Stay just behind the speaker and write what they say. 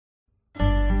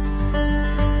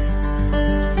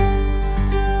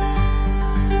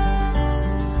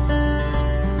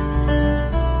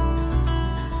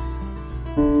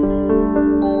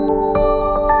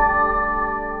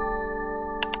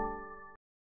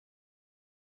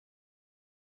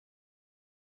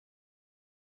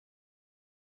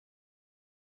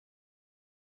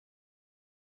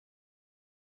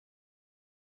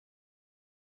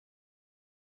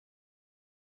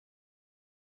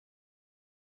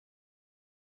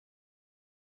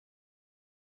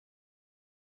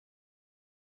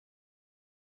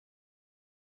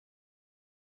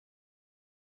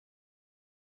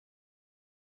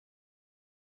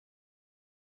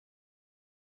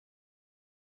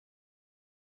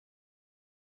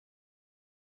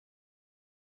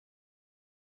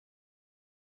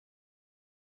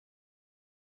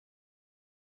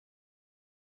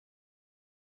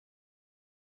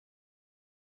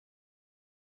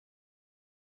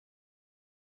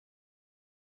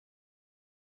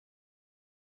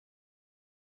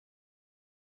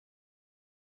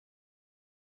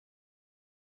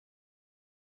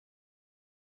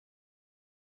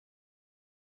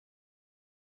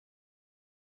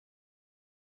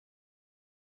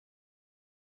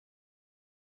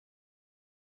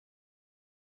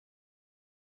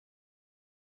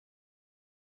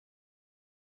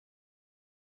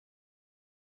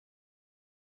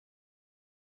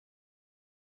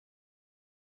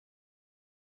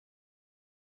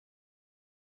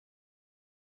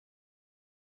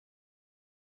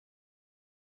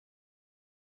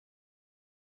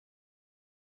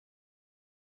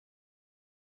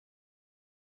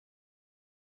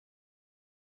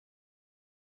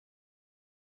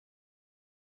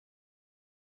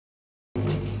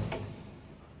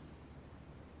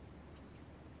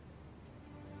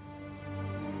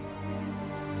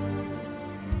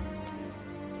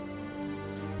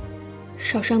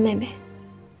少商妹妹，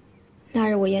那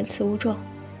日我言辞无状，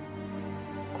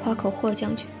夸口霍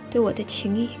将军对我的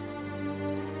情谊，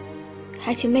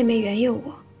还请妹妹原谅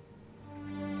我。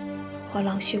我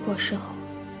郎婿过世后，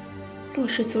骆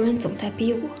氏族人总在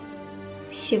逼我，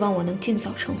希望我能尽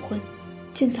早成婚，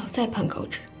尽早再判高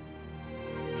枝，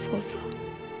否则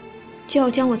就要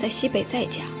将我在西北再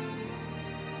嫁。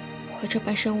我这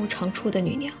般身无长处的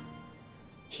女娘，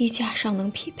一家尚能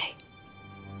匹配，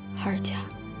二家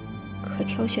可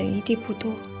挑选余地不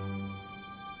多，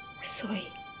所以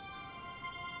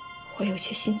我有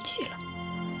些心急了。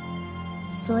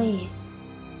所以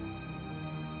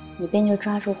你便就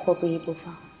抓住霍不疑不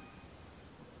放。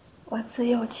我自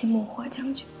幼倾慕霍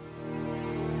将军，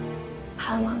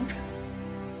盼望着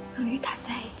能与他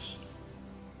在一起。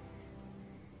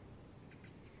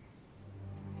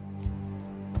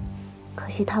可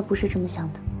惜他不是这么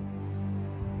想的。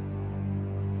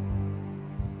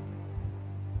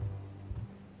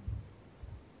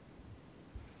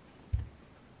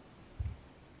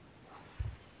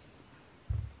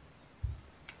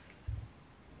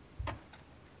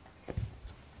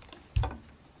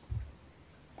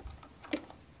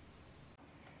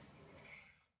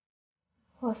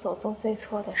我所做最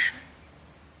错的事，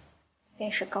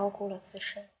便是高估了自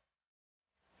身，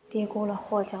低估了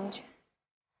霍将军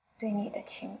对你的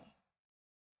情谊。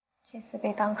这次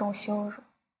被当众羞辱，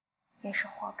也是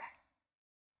活该。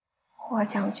霍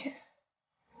将军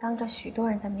当着许多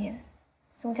人的面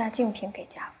送嫁竞品给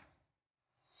家父，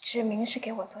指明是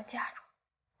给我做嫁妆，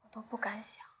我都不敢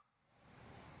想，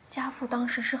家父当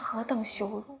时是何等羞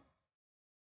辱。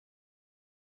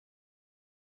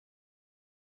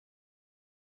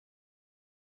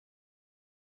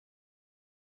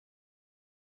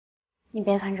你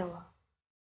别看着我，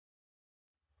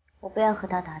我不愿和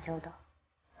他打交道，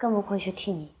更不会去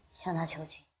替你向他求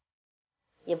情，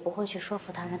也不会去说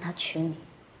服他让他娶你，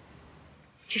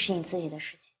这是你自己的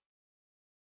事情。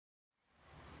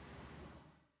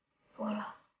不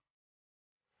了，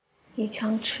一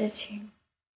腔痴情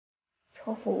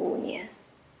错付5年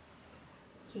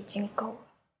已经够了，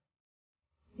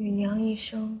女娘一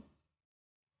生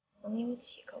能有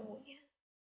几个5年？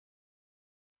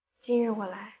今日我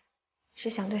来是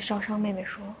想对少商妹妹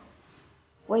说，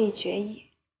我已决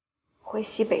意回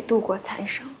西北度过残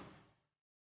生，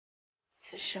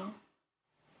此生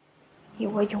与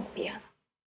我永别了。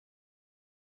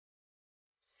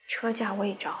车驾我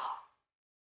已找好，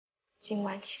今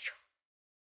晚启程。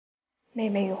妹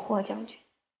妹与霍将军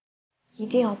一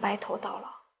定要白头到老，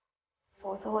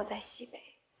否则我在西北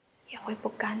也会不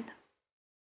甘的。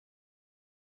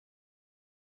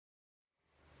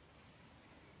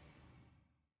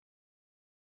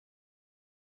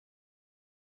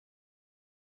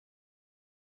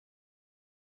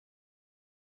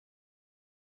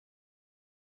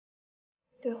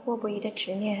对霍不疑的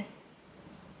执念，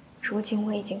如今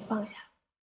我已经放下了，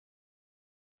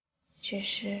只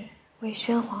是为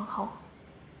宣皇后，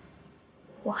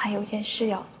我还有件事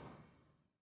要做。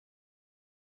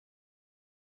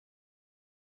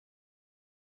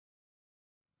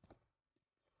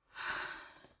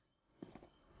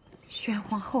宣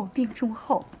皇后病重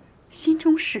后，心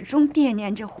中始终惦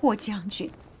念着霍将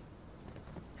军。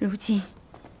如今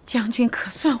将军可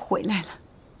算回来了。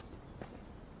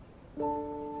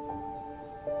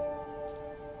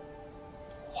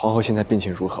皇后现在病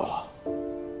情如何了？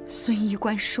孙医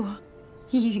官说，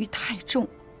抑郁太重，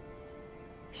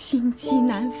心悸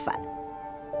难返，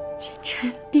见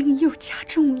臣病又加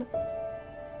重了，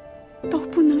都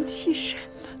不能起身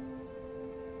了。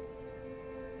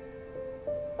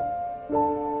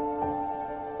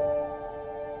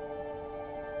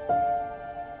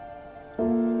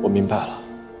我明白了。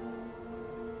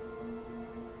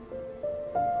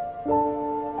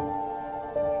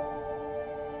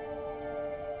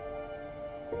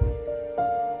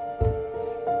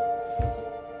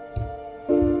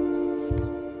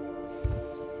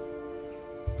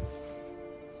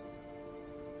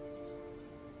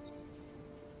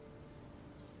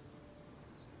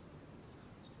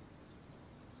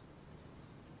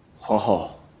皇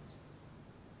后，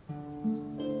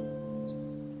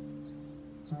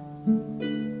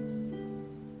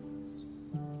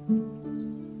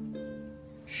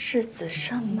是子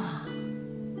慎吗？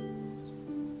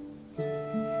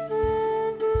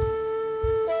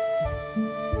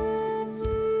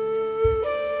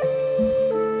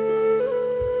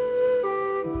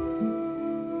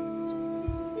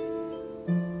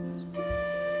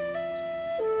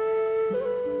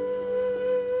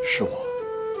是我。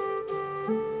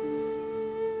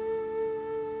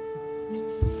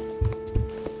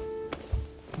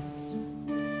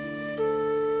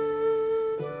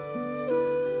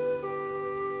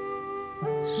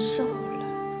瘦了，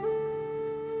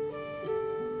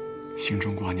心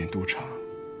中挂念都城，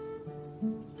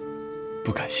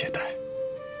不敢懈怠。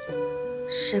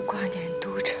是挂念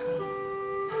都城，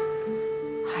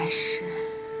还是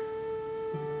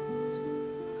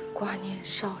挂念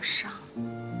少商？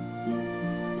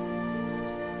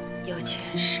有件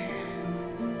事，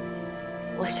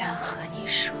我想和你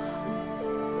说。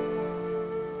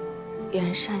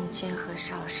袁善坚和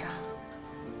少商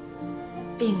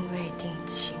并未定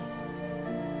亲。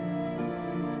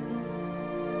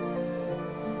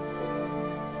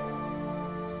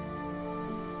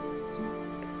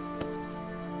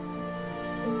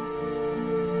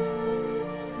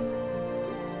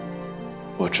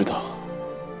我知道，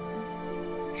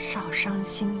少商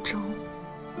心中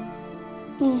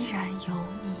依然有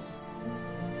你。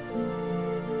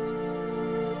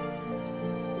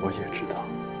我也知道，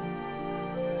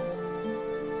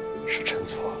是臣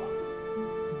错了。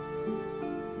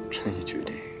臣已决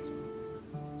定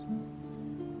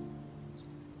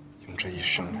用这一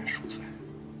生来赎罪。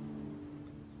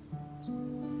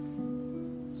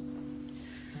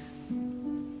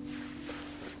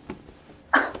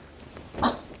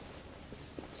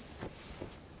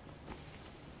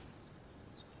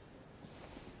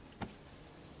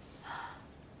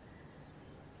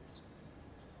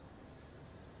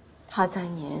他在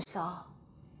年少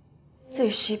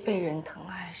最需被人疼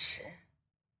爱时，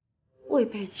未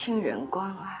被亲人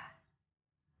关爱。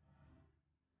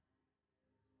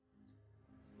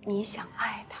你想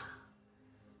爱他，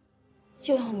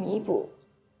就要弥补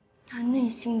他内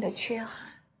心的缺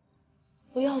憾，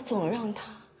不要总让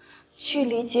他去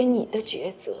理解你的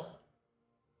抉择。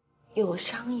有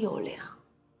商有量，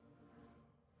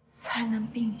才能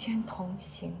并肩同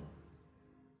行。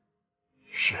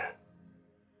是。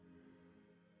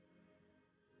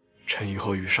臣以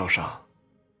后与少商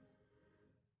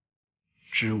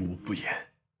知无不言，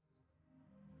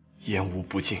言无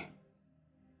不尽，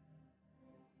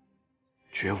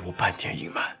绝无半点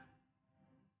隐瞒。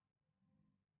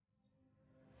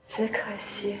只可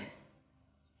惜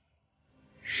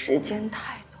时间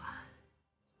太短，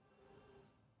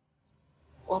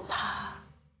我怕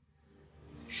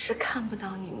是看不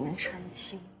到你们成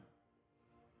亲。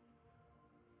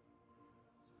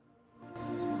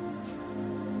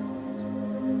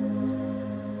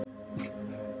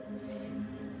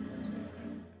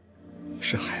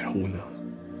是孩儿无能，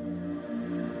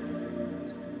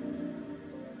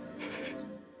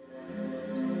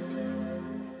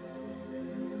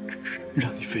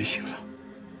让你费心了。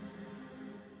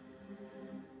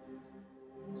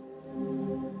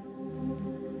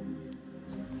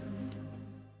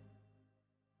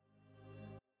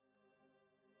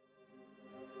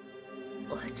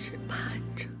我只盼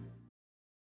着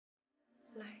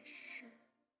来世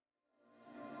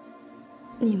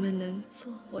你们能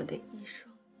做我的一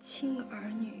双亲儿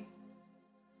女，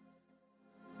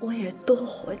我也多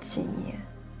活几年，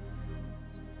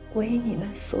为你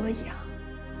们所养，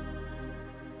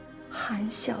含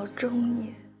笑中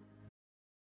年。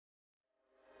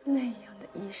那样的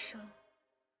一生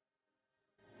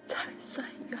才算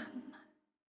圆满。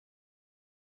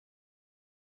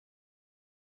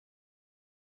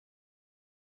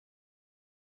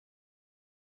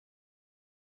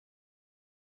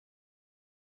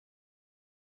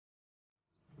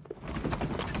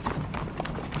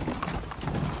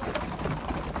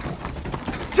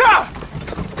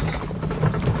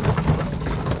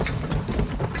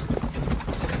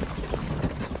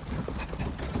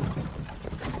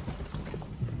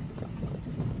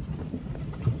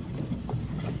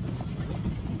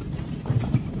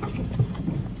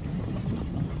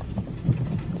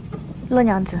洛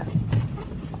娘子，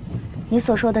你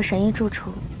所说的神医住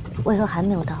处，为何还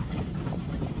没有到？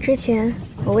之前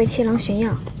我为七郎寻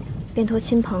药，便托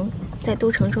亲朋在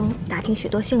都城中打听许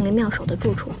多杏林妙手的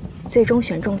住处，最终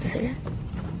选中此人。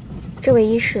这位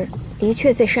医师的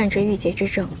确最善治郁结之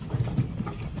症。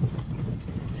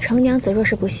程娘子若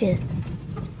是不信，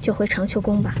就回长秋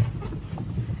宫吧。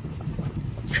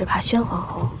只怕宣皇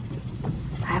后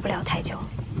挨不了太久。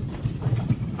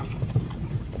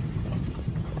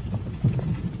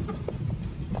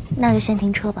那就先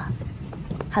停车吧，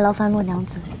还劳烦洛娘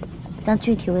子将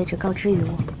具体位置告知于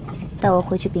我。待我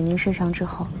回去禀明圣上之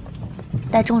后，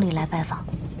带众礼来拜访。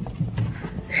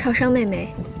少商妹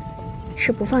妹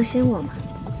是不放心我吗？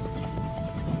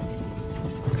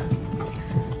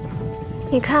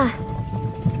你看，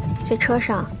这车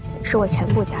上是我全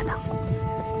部家当，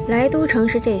来都城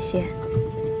是这些，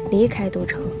离开都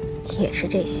城也是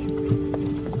这些。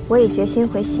我已决心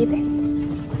回西北，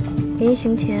临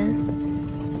行前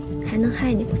还能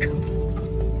害你不成？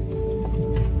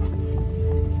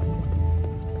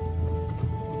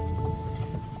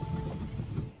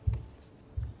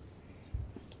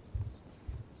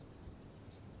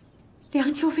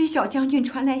梁秋飞小将军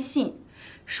传来信，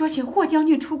说请霍将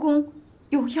军出宫，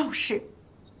有要事。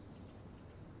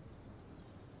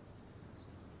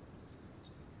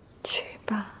去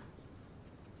吧，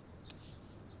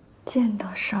见到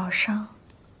少商，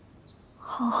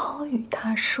好好与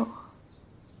他说，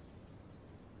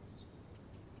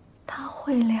他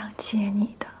会谅解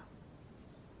你的。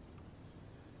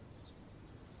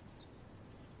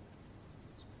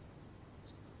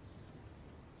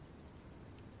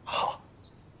好。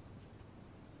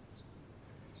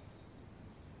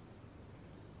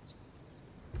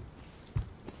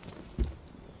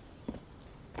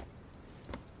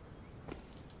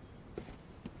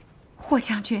霍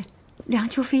将军，梁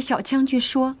秋飞小将军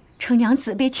说，程娘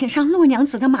子被请上洛娘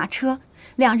子的马车，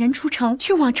两人出城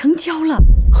去往城郊了。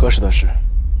何时的事？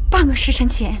半个时辰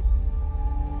前。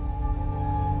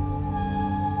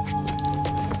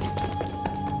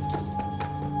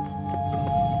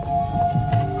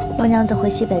洛娘子回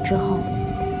西北之后，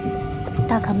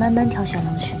大可慢慢挑选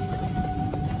郎婿。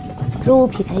若无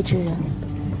匹配之人，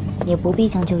也不必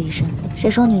将就一身。谁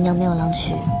说女娘没有郎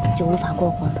婿就无法过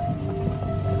活了？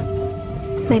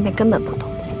妹妹根本不懂，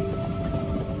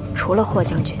除了霍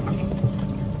将军，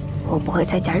我不会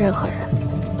再嫁任何人。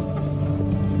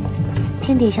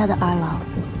天底下的二郎，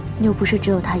又不是只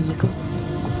有他一个，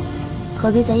何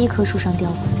必在一棵树上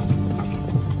吊死？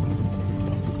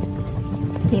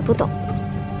你不懂，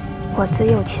我自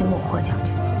幼亲慕霍将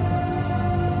军，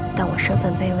但我身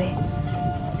份卑微，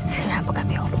自然不敢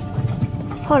表露。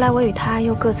后来我与他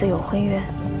又各自有婚约，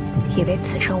以为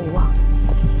此生无望。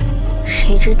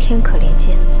谁知天可怜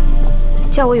见，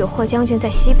叫我与霍将军在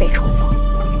西北重逢。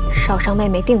少商妹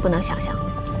妹定不能想象，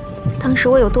当时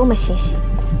我有多么欣喜，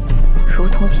如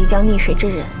同即将溺水之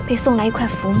人被送来一块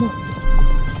浮木。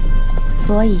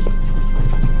所以，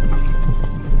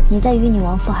你在与你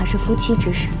亡父还是夫妻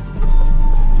之时，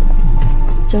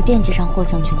就惦记上霍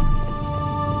将军了。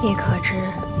你可知，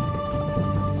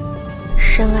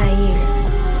深爱一人，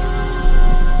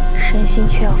身心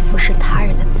却要服侍他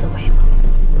人的滋味吗？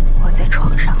我在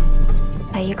床上，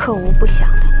每一刻无不想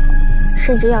的，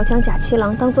甚至要将假七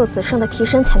郎当做子胜的替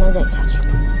身才能忍下去。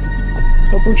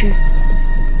我不知，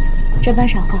这般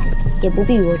傻话也不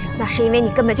必与我讲。那是因为你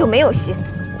根本就没有心。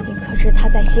你可知他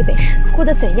在西北时过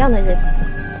得怎样的日子？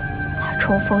他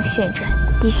冲锋陷阵，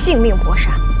以性命搏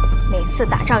杀，每次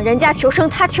打仗人家求生，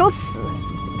他求死。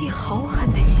你好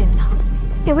狠的心呐！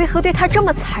你为何对他这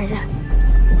么残忍？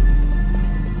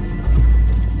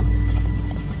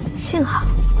幸好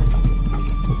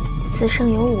子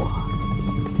胜有我，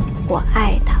我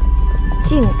爱他，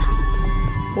敬他，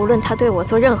无论他对我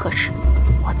做任何事，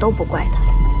我都不怪他。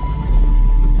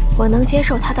我能接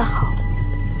受他的好，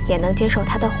也能接受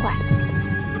他的坏。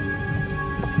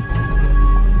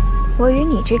我与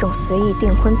你这种随意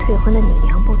订婚退婚的女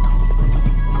娘不同，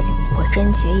我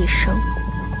贞洁一生，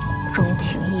钟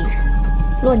情一人。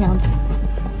洛娘子，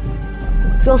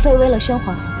若非为了宣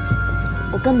皇后，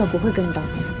我根本不会跟你到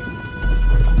此。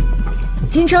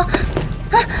停车！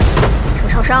程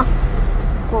少商，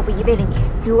霍不疑为了你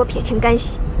与我撇清干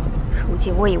系，如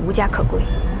今我已无家可归，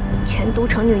全都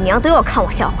城女娘都要看我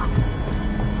笑话，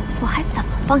我还怎么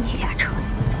放你下车呀？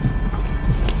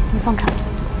你放开我！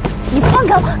你放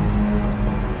开我！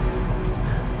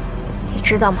你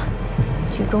知道吗？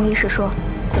据中医师说，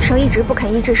子胜一直不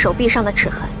肯医治手臂上的齿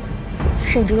痕，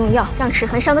甚至用药让齿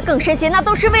痕伤得更深些，那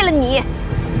都是为了你。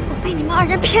我被你们二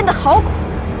人骗得好苦。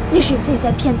你是自己在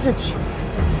骗自己。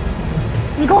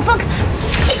你给我放开！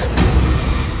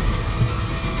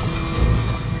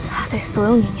他对所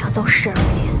有女娘都视而不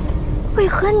见，为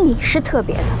何你是特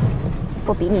别的？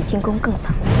我比你进宫更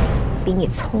早，比你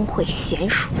聪慧娴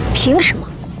熟，凭什么？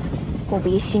霍不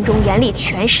疑心中眼里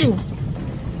全是你，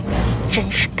你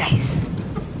真是该死！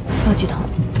洛剧头，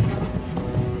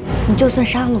你就算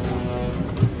杀了我，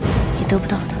也得不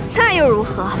到的。那又如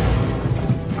何？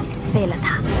为了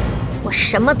他，我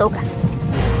什么都敢做。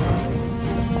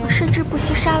我甚至不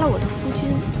惜杀了我的夫君，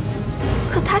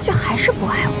可他却还是不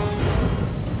爱我。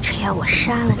只要我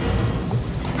杀了你，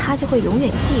他就会永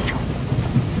远记着我，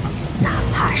哪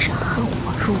怕是恨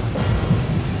我入骨。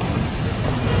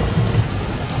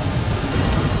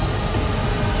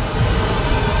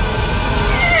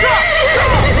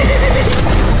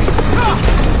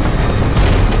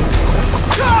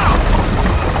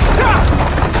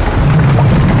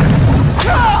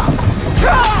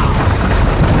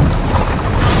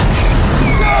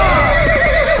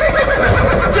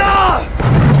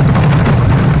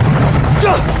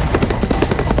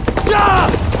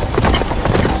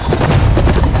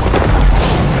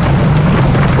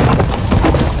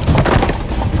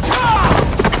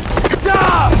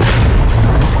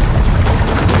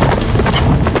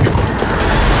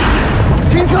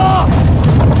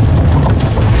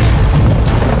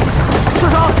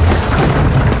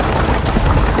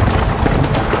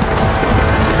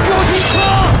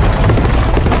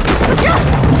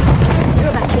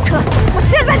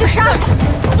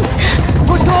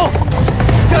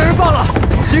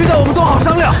其余的我们都好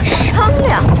商量。商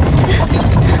量？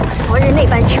昨日那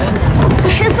般情谊，你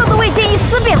神色都未见一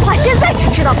丝变化，现在却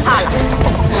知道怕了。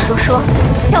我都说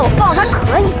叫我放他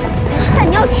可以，但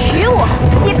你要娶我，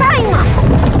你答应吗？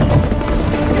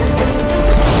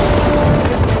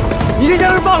你这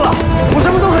家人放了，我什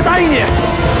么都可答应你。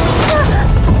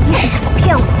你少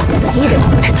骗我！没人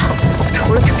不知道，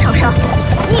除了程少商，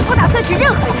你不打算娶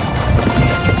任何人。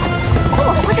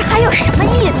我活着还有什么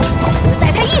意思？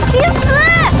带他一起死！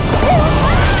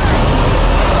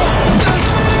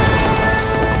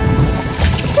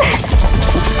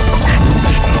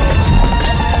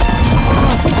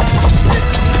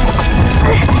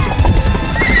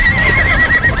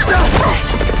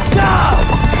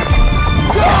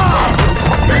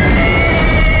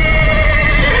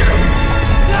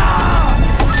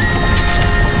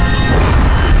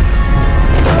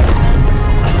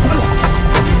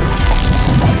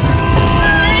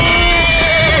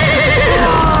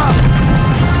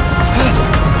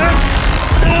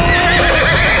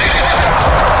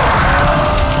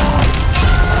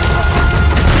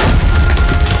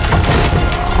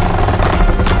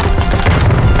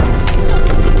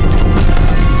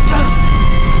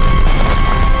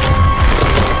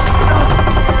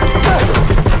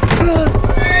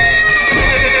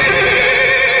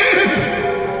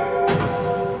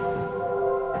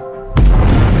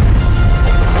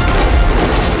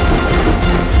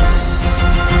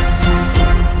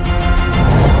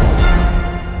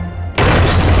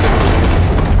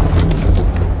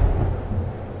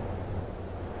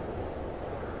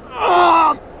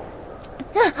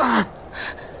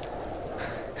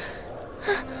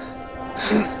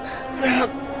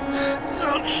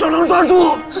手能抓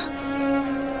住！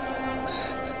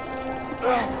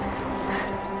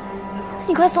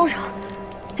你快松手！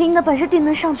凭你的本事定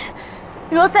能上去，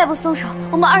如果再不松手，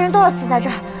我们二人都要死在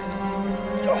这儿。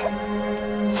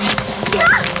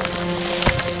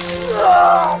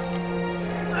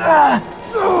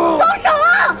松手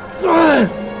啊！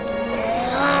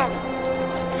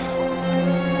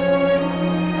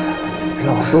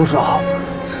让我松手，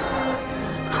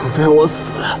除非我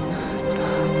死。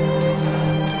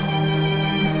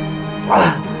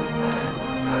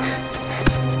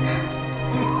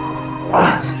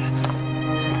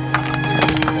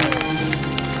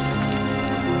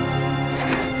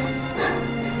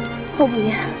我不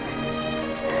愿，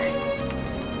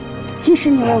即使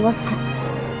你为我死，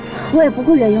我也不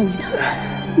会原谅你的。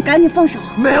你赶紧放手！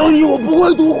没有你，我不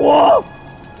会独活。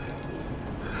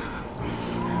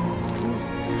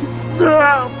我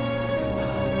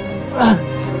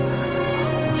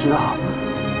知道，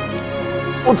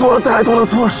我做了太多的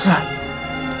错事，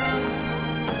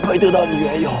没得到你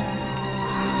原有。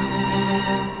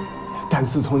但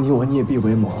自从你我孽币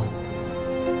为盟，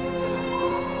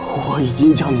我已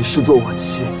经将你视作我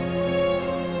妻，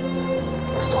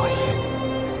所以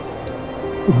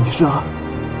你生，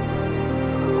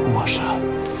我生，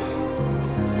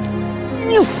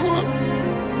你死，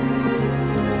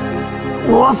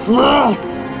我死。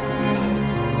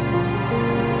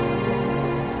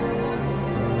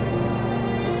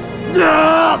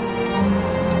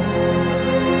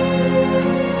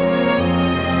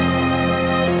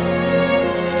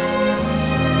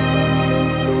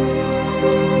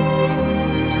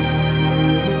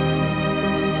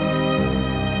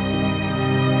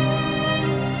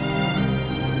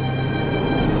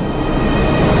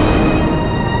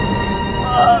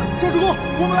少主公，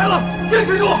我们来了，坚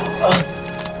持住！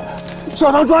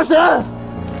少当抓神！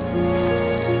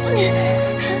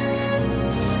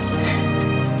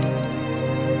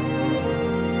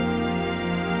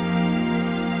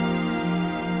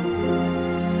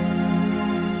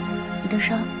你的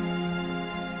伤，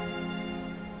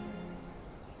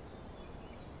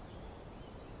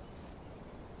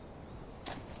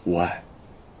无碍，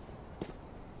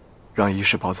让医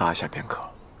师包扎一下便可。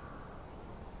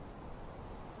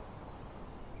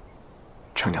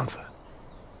程娘子，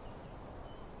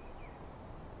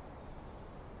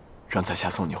让在下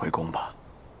送你回宫吧。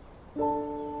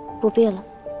不必了，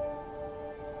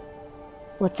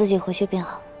我自己回去便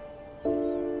好。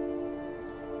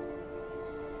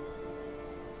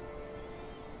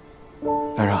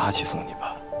那让阿七送你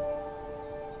吧，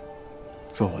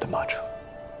坐我的马车。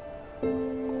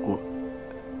我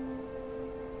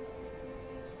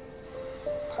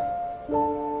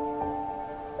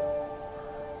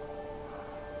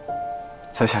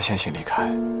在下先行离开。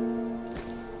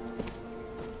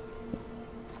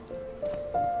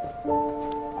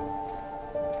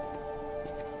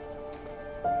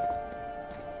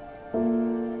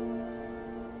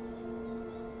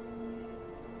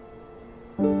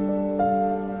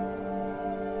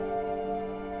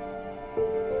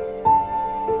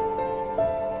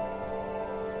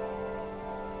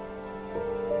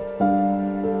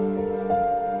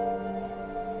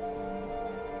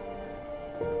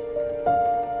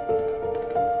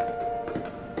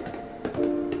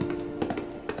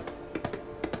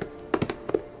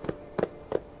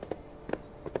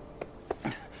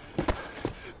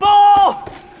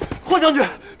将军，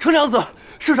程娘子，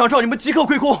圣上召你们即刻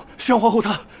归宫。宣皇后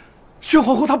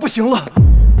她不行了。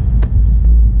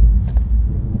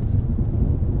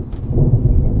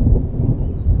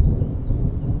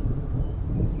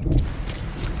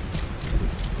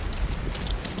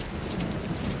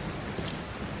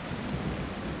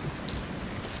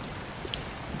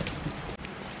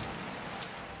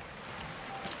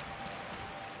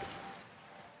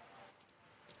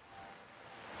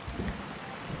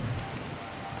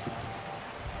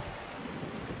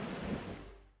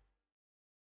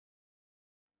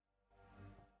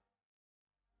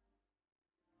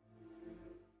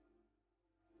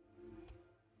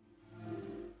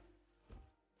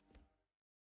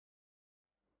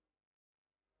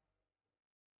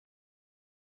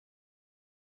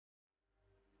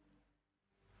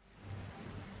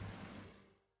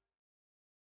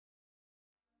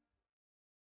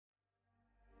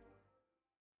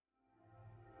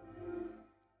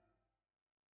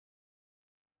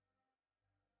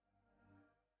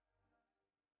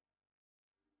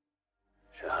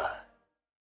沈安，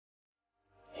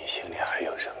你心里还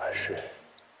有什么事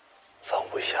放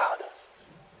不下的？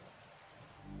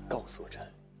告诉朕，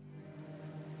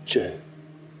朕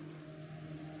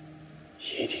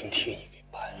一定替你给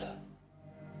办了。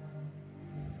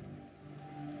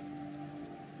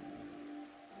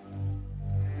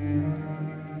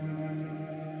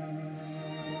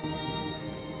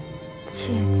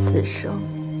妾此生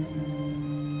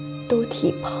都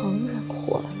替旁人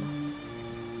活了，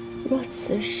若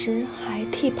此时还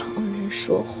替旁人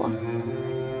说话，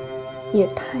也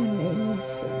太没意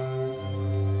思了。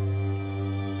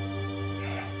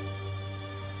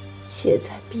妾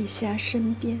在陛下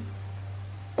身边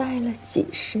待了几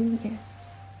十年，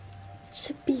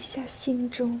这陛下心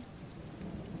中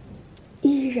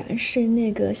依然是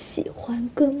那个喜欢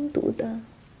耕读的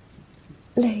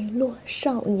磊落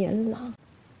少年郎。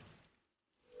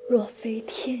若非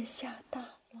天下大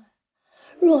乱，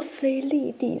若非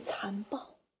立地残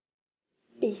暴，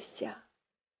陛下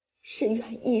是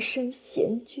愿一生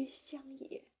闲居乡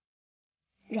野，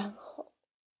然后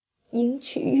迎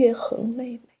娶月衡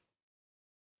妹妹，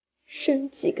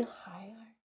生几个孩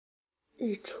儿，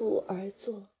日出而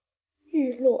作，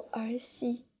日落而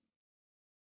息，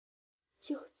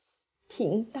就此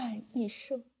平淡一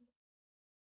生。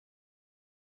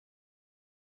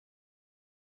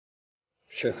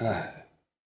沈安，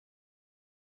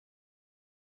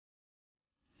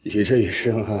你这一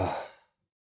生啊，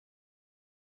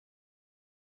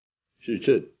是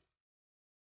朕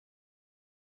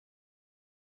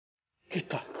给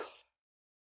耽搁了。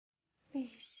陛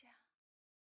下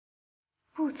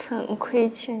不曾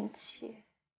亏欠妾，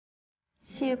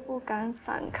妾不敢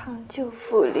反抗舅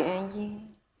父联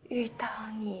姻，欲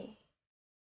答你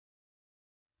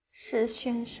是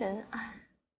宣神案，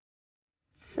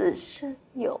此生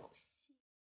有幸。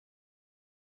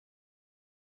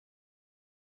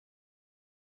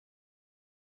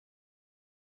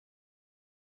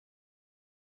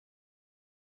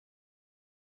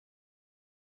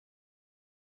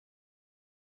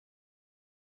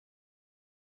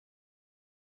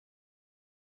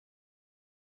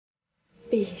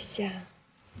陛下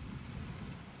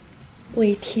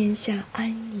为天下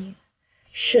安宁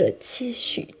舍弃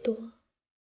许多，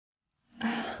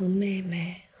阿衡妹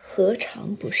妹何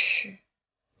尝不是？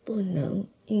不能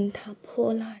因她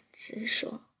泼辣直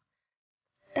爽，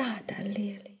大大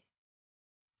咧咧，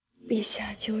陛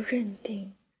下就认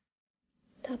定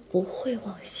她不会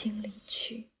往心里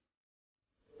去，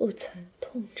不曾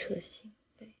痛彻心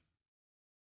扉。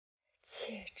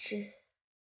妾知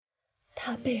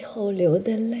他背后流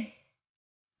的泪，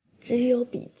只有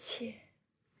比妾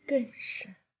更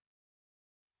深。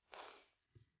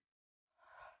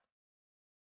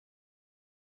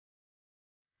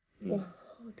往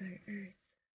后的日子，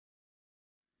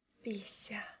陛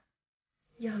下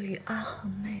要与阿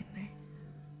衡妹妹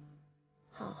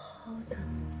好好的，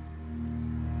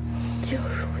就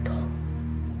如同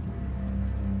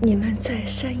你们在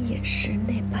山野时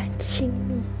那般亲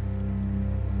密，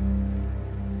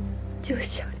就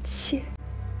像妾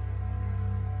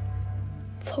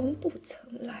从不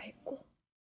曾来过。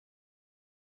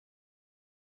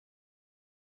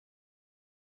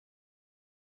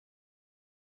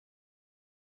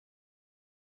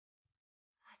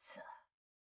阿紫，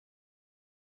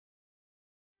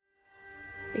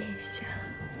陛下，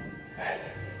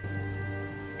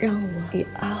让我与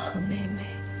阿衡妹妹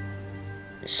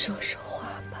说说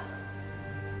话吧。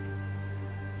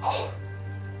好。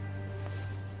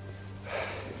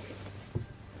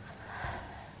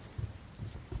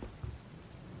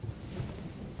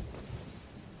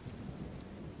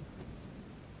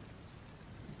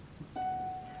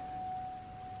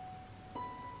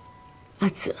阿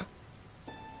紫，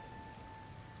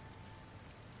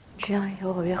只要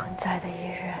有我月恒在的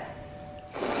一日，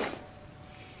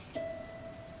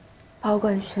保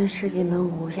管宣誓一门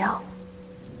无药。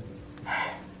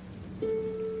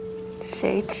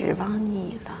谁指望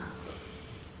你了？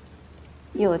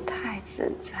有太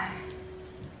子在，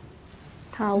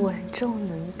他稳重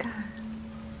能干，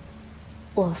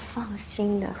我放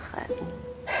心的很。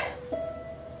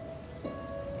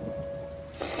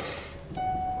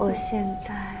我现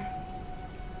在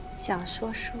想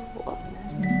说说我们。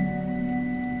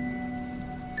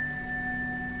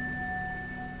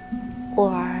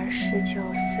我儿19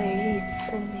岁遇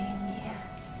刺那年，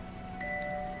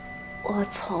我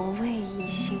从未疑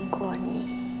心过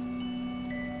你。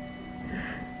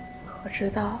我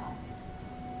知道，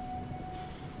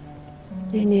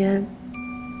那年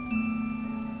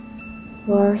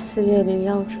我儿4月领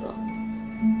夭折，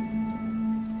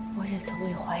我也从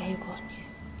未怀疑过你。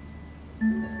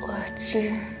我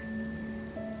知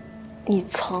你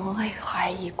从未怀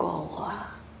疑过我，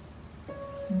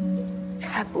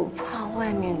才不怕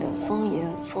外面的风言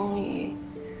风语，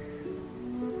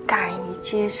敢于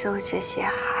接受这些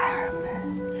孩儿们。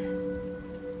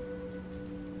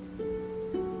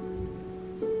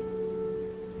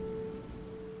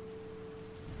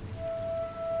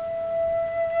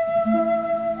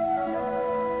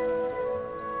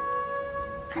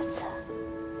儿子，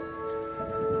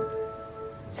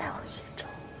在我心中，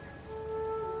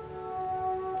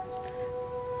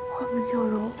我们就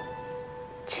如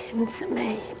亲姊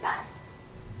妹一般。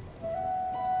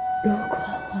如果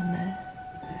我们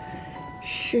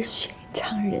是寻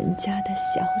常人家的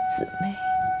小姊妹，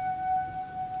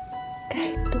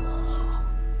该多好！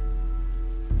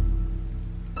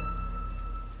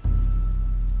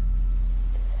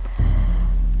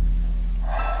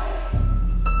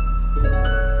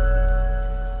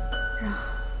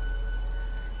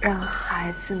让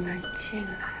孩子们进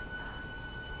来吧，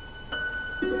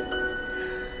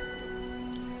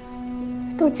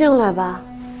都进来吧。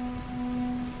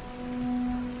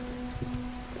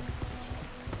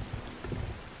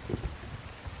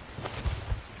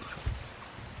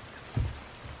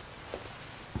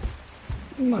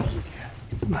慢一点，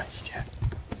慢一点。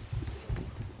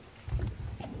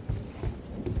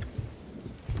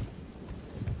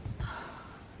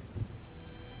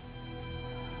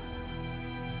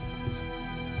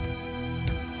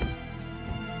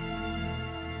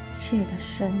妾的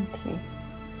身体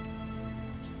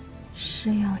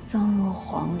是要葬入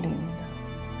皇陵的，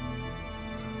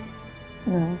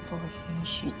能否允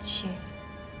许妾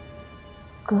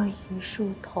割一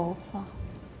束头发，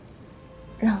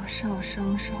让少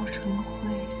商烧成灰，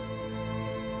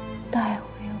带回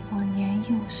我年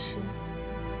幼时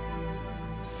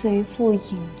随父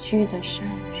隐居的山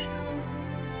上？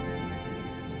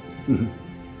你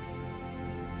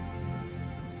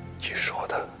说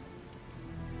的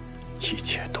一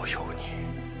切都有你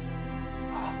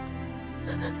啊！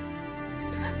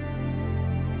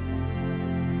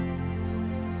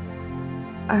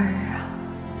儿啊，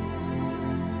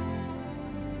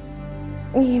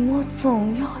你莫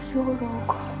总要优柔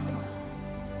寡断，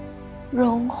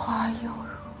荣华又如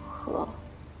何？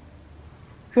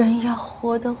人要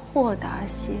活得豁达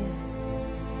些，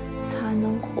才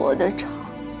能活得长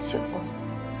久。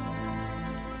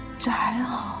翟翱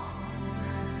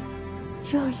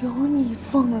就由你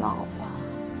奉老吧。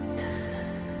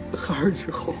孩儿以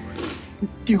后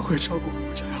定会照顾我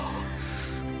翟翱，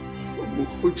母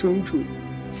后蒸煮，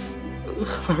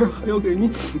孩儿还要给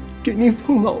您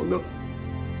奉老呢。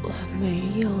我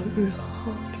没有日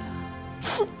后了。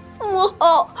母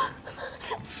后，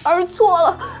儿错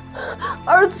了，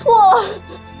儿错了，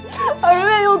儿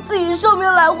愿用自己寿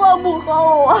命来换母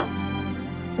后啊！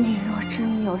你若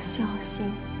真有孝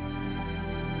心，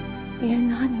别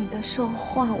拿你的寿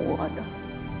换我的，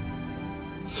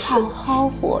好好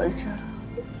活着，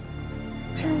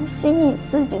珍惜你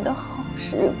自己的好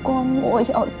时光，莫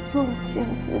要作践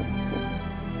自己。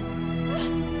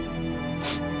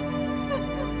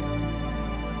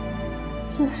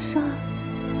子善，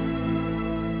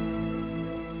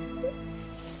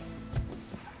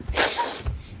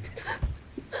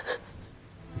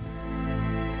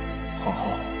皇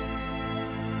后，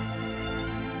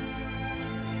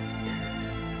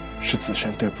是子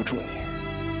申对不住你。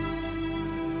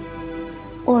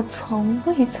我从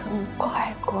未曾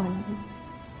怪过你。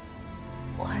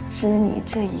我知你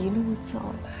这一路走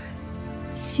来，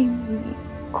心里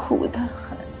苦得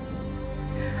很。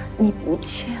你不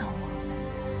欠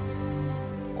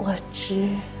我，我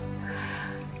知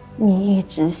你一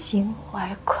直心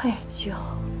怀愧疚。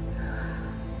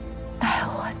待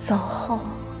我走后，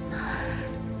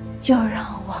就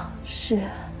让往事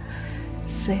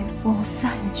随风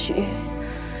散去，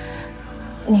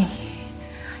你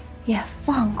也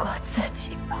放过自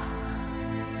己吧。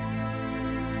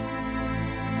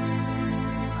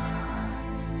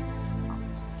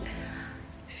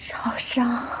少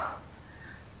商，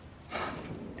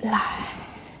来。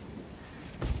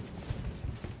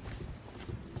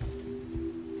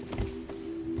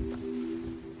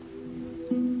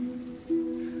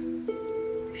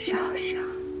少商，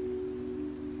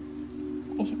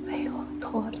你被我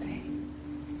拖累，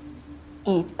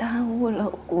已耽误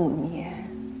了5年。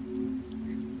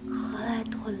何来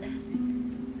拖累？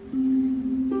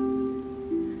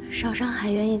少商还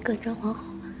愿意跟着皇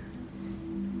后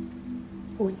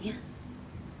5年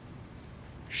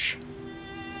，10年。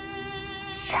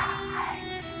傻孩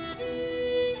子，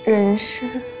人生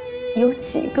有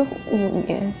几个5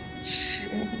年、10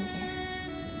年？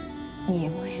你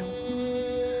为我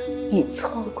已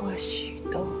错过许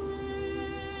多，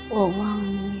我望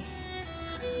你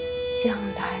将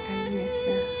来的日子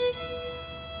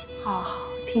好好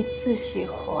替自己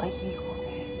活一回。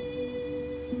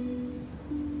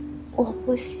我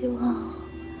不希望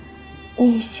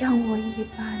你像我一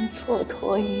般蹉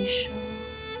跎余生。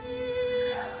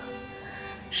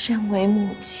身为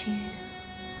母亲，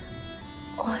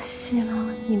我希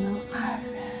望你们2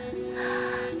人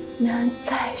能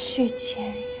再续前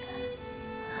缘。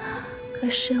可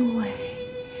身为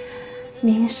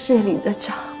明事理的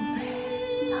长辈，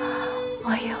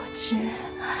我有知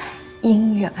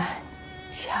姻缘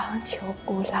强求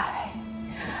不来。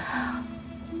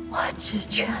我只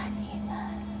劝你们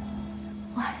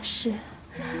万事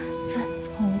遵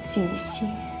从己心，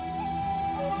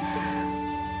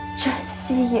珍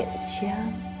惜眼前，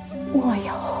莫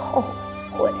要后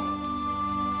悔。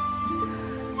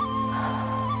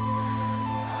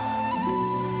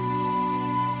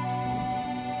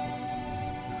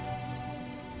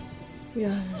愿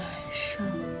来生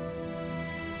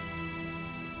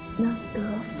能得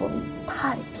逢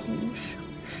太平盛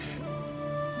世，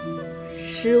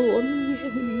使我免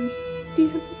于颠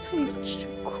沛之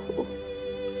苦。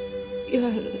愿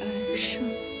来生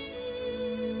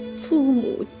父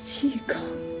母既康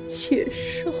且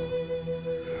寿，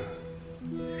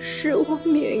使我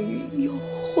免于忧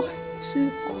患之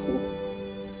苦。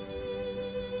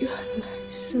愿来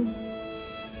生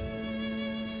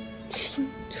青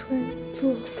春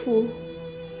作赋，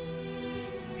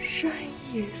山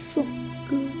野颂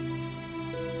歌。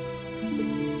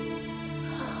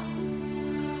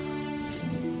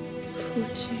夫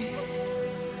君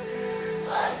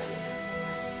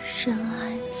深谙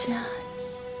家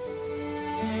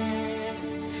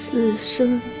业，此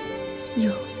生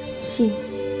有幸。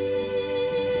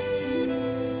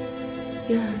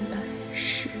愿来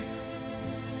世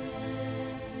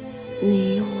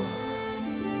你我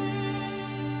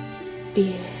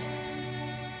别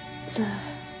再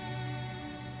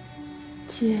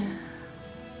见。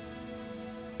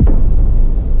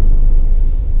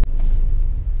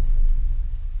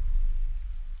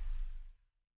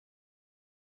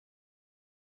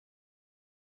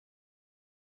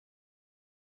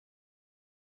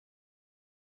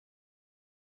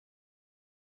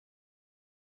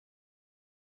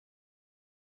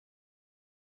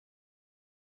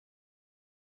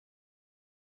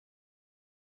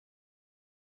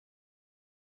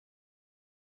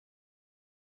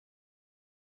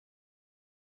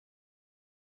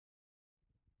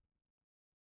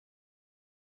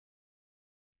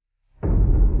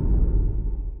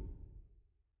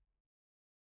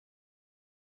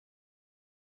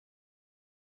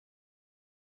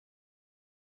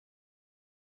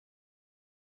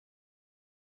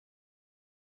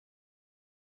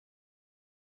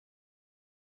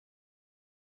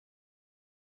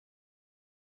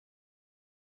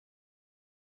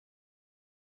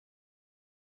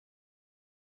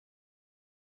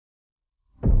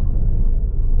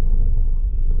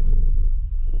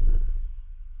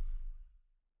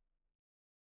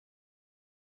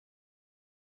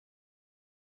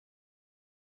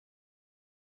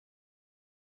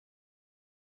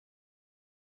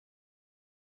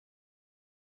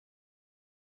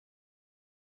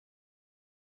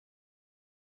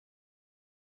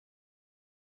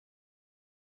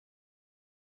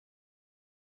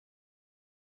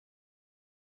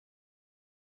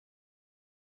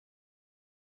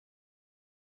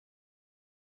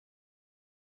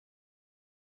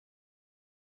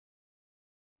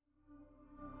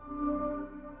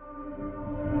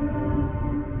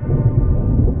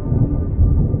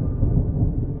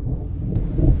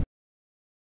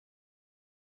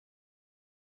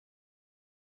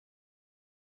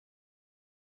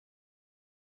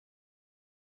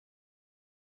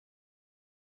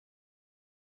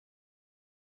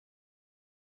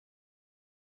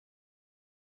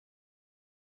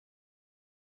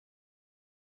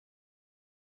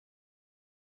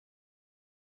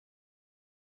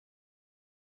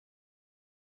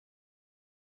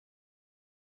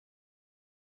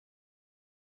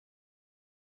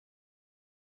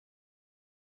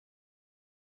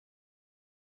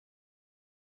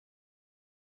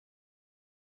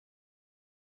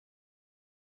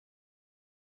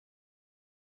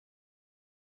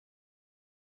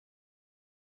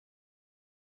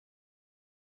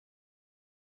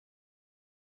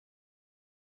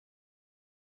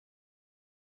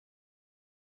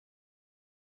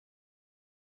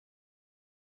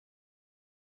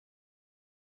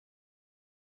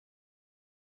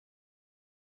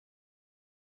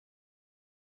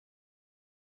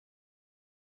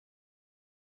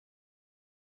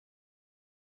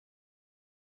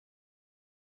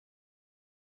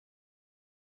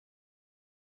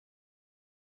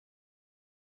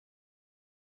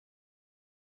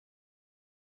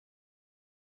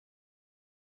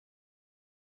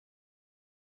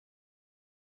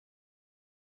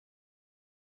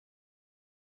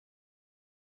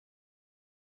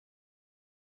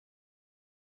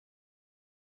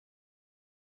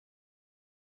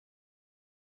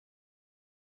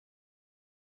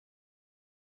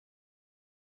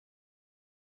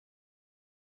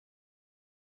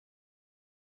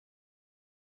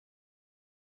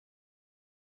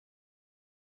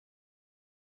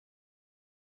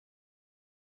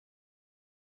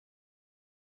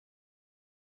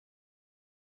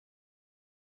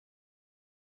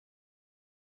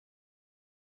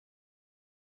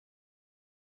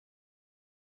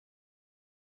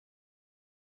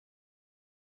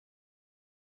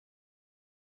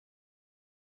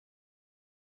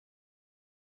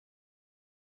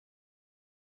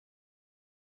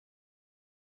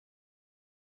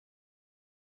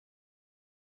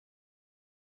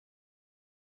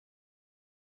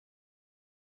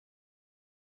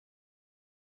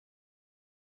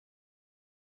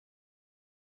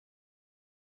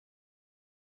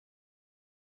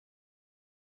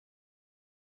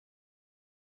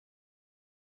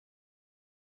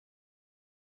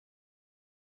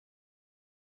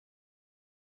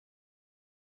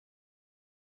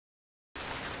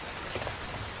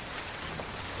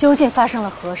究竟发生了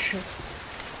何事？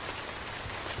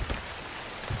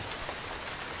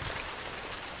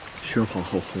宣皇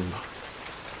后薨了。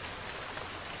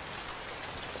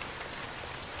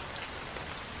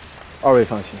二位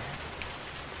放心，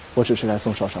我只是来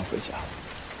送少商回家，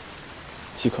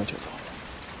即刻就走，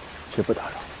绝不打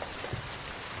扰。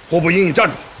霍不英，你站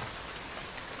住！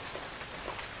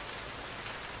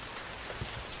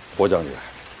霍将军，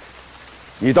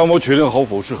你当我曲令侯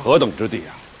府是何等之地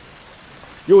啊？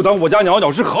又当我家袅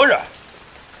袅是何人？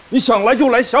你想来就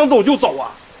来，想走就走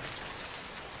啊！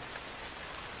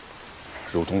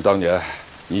如同当年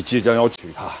你即将要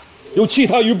娶她，又弃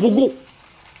她于不顾。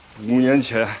5年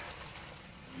前，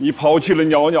你抛弃了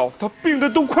袅袅，她病得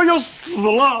都快要死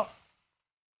了。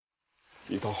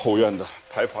你到后院的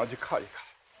牌坊去看一看，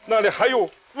那里还有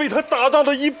为她打造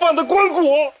了一半的棺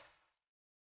椁。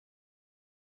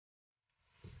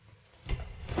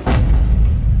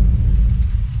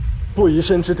不疑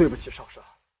深知对不起少商，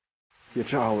也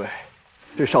知二位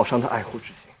对少商的爱护之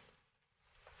心，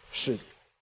是以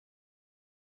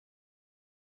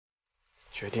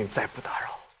决定再不打扰。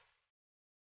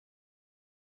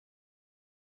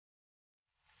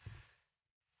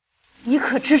你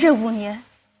可知这5年，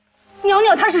袅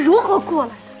袅她是如何过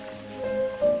来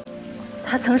的？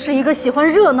她曾是一个喜欢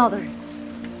热闹的人，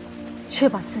却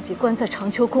把自己关在长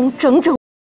秋宫整整。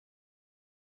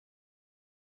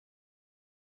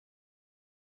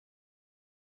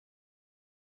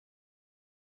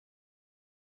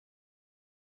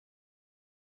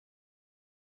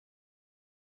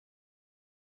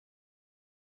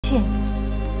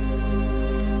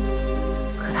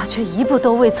可他却一步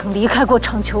都未曾离开过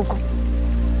长秋宫。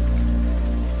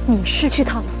你失去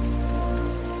他了，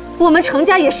我们程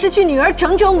家也失去女儿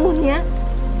整整5年。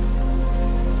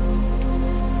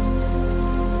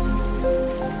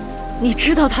你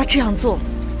知道他这样做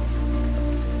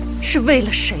是为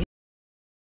了谁？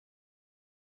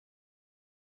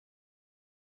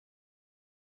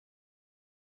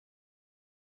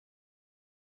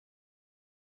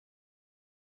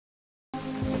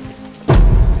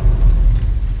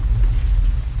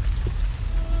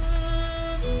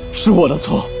是我的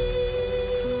错，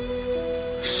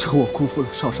是我辜负了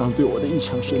少商对我的一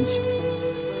腔深情，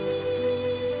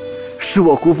是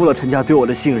我辜负了陈家对我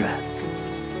的信任。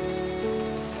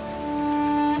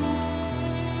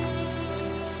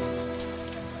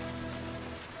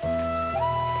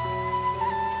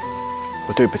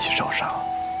我对不起少商，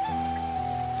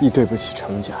亦对不起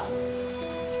程家。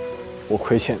我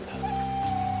亏欠的，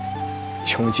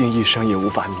穷尽一生也无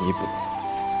法弥补。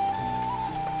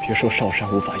别说少商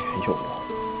无法原谅我，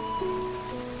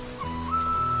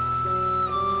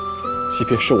即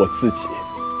便是我自己，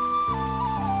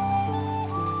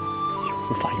也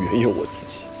无法原谅我自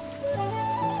己。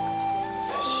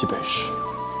在西北时，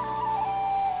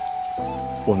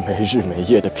我没日没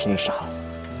夜的拼杀，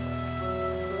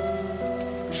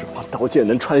指望刀剑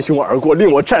能穿胸而过，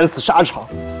令我战死沙场。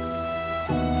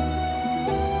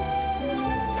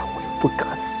但我又不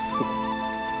敢死。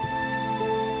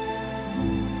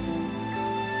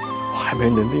还没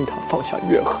能令他放下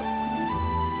怨恨，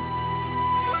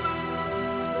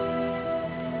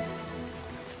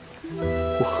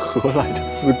我何来的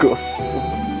资格死？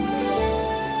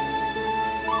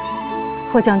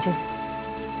霍将军，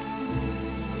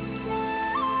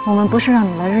我们不是让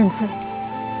你来认罪，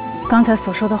刚才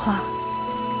所说的话，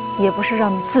也不是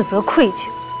让你自责愧疚。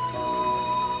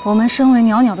我们身为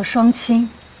袅袅的双亲，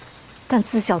但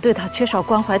自小对她缺少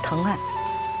关怀疼爱。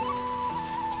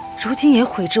如今也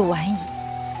悔之晚矣。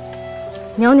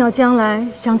袅袅将来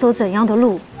想走怎样的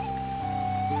路，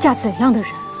嫁怎样的人，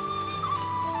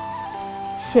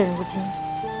现如今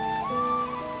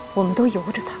我们都由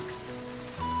着她。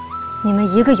你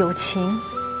们一个有情，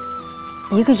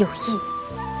一个有义，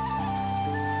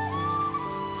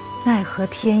奈何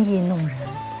天意弄人。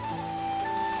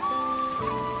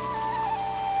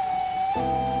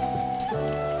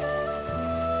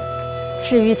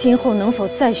至于今后能否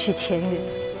再续前缘，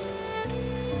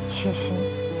且行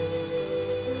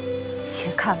且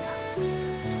看吧。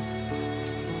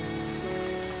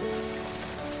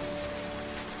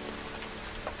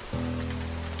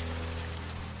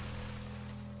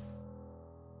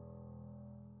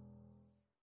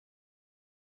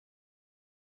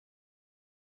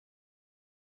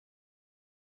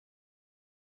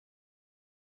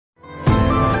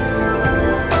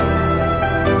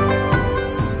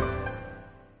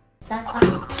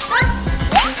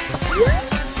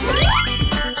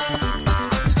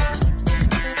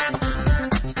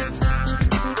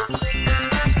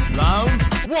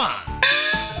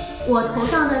我头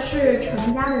上的是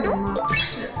程家的人吗？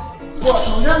是。我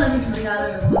头上的是程家的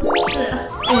人吗？是。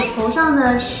我头上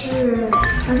的是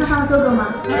程少商的哥哥吗？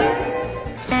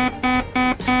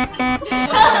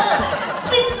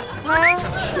他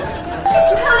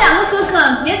有2个哥哥，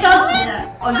别着急。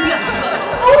哦，这2个。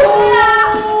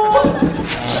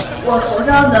我头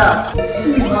上的是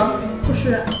你吗？不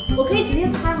是，我可以直接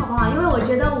猜好不好？因为我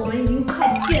觉得我们已经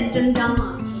快见真章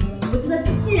了。我觉得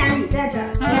既然你在这儿，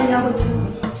应该会出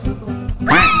程松。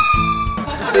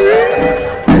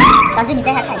老师，你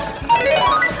在下看一下。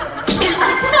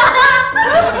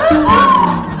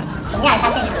评价一下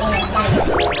现场那个家里。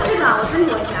这个我斟酌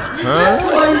一下。斟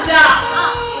酌一下啊！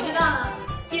我知道了，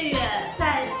月月在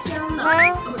天冷，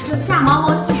就下毛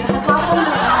毛细雨还刮风的时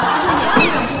候，他就眼睛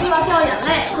忍不住要掉眼泪。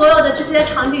所有的这些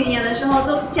场景演的时候，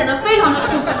都显得非常的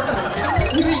触目可怜。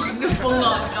你是已经疯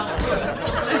了，你知道吗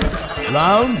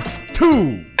 ？Round 2。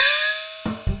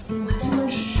我还是问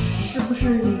是不是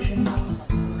女生的？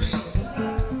不是。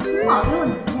你老给我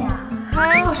男的呀？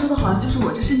话说的好像就是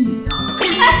我这是女的。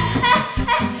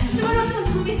什么时候这么聪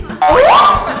明了？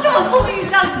这么聪明，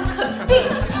家里头肯定。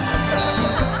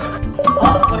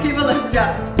我可以问了一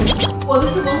下，我的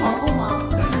是文皇后吗？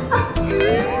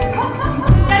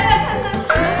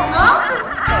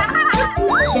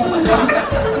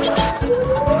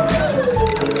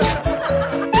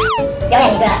表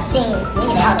演一个令你引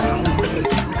以为傲的才艺。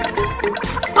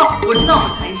哦，我知道我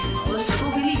才艺什么，我的舌头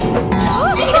会立起来。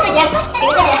给个对决，给个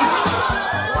对决。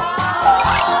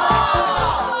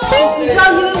你知道，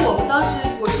因为我们当时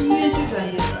我是音乐剧专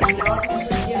业的，然后他们说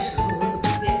练舌头，我怎么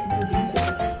练就灵活的，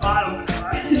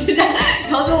现在，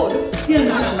然后最后我就练了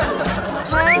很久。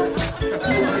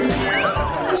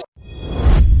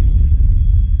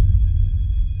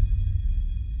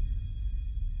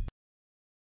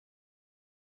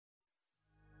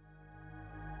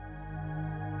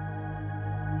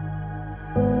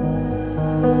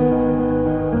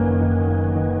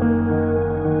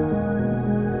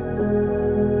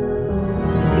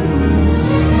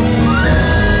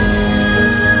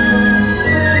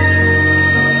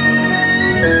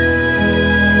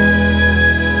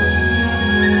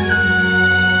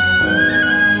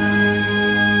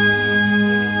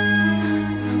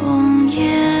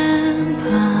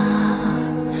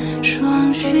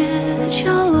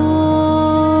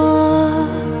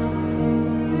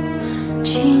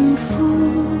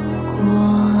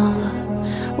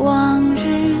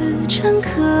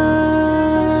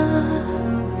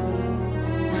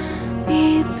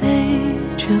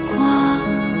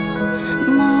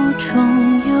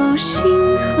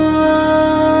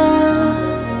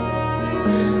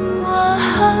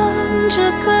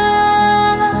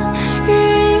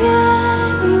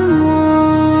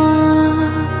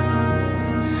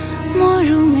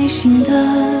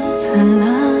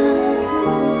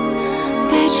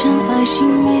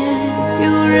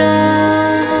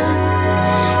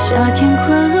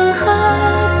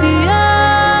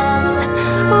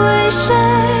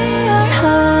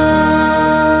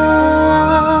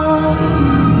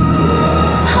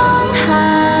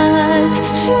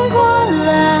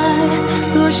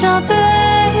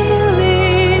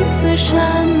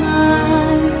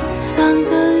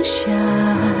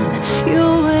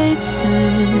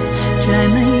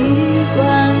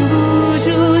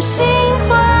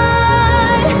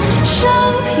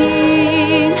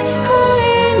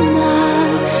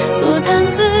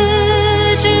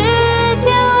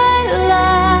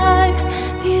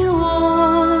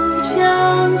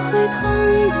同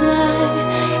在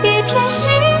一片星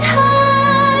海，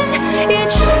也